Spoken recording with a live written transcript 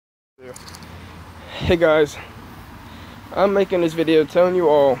Hey guys, I'm making this video telling you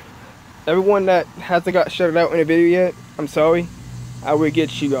all, everyone that hasn't got shouted out in a video yet, I'm sorry. I will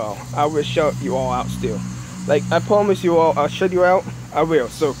get you all. I will shout you all out still. Like, I promise you all, I'll shout you out. I will.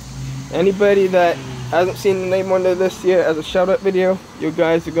 So, anybody that hasn't seen the name on the list yet as a shout out video, you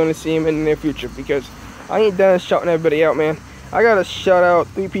guys are going to see him in the near future. Because I ain't done shouting everybody out, man. I gotta shout out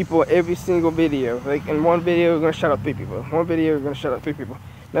 3 people every single video. Like, in one video, we're gonna shout out 3 people. One video, we're gonna shout out 3 people.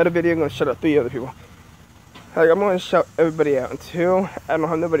 Another video, I'm gonna shout out 3 other people. Like, I'm gonna shout everybody out until I don't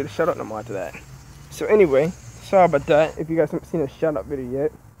have nobody to shout out no more after that. So anyway, sorry about that. If you guys haven't seen a shout out video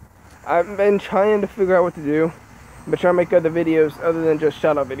yet, I've been trying to figure out what to do. But trying to make other videos other than just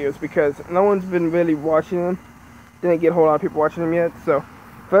shout out videos because no one's been really watching them. Didn't get a whole lot of people watching them yet. So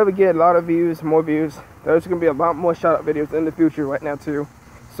if I ever get a lot of views, more views, there's gonna be a lot more shout out videos in the future right now too.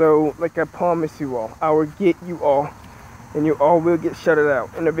 So like I promise you all, I will get you all, and you all will get shouted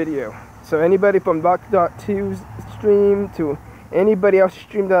out in the video. So anybody from Doc.2's stream to anybody else's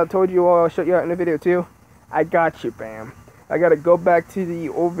stream that I told you all, I'll shout you out in the video too. I got you, fam. I gotta go back to the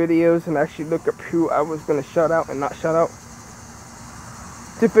old videos and actually look up who I was gonna shout out and not shout out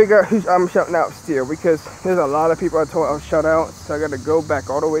to figure out who I'm shouting out still, because there's a lot of people I told I'll shout out. So I gotta go back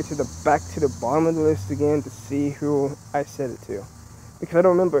all the way to the bottom of the list again to see who I said it to, because I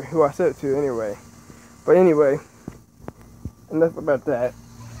don't remember who I said it to anyway. But anyway, enough about that.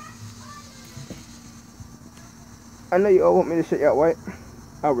 I know you all want me to shout you out, right?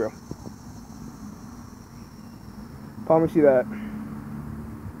 I will. Promise you that.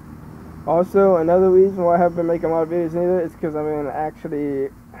 Also, another reason why I haven't been making a lot of videos either is because I've been actually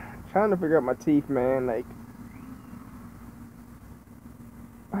trying to figure out my teeth, man. Like,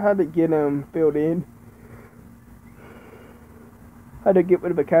 how to get them filled in. How to get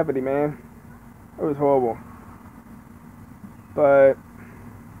rid of a cavity, man. It was horrible. But,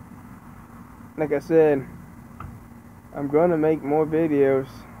 like I said, I'm gonna make more videos.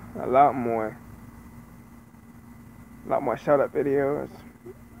 A lot more shout out videos,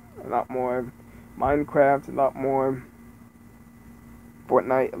 a lot more Minecraft, a lot more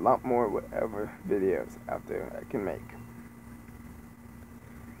Fortnite, a lot more whatever videos out there I can make.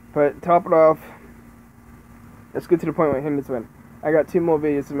 But to top it off, let's get to the point where I end this one. I got 2 more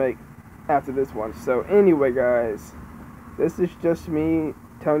videos to make after this one. So anyway guys, this is just me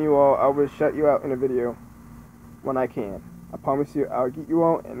telling you all I will shout you out in a video when I can. I promise you, I'll get you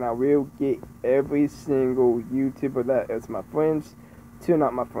all, and I will get every single YouTuber that is my friends to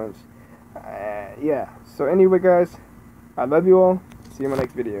not my friends. Yeah, so anyway guys, I love you all. See you in my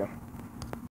next video.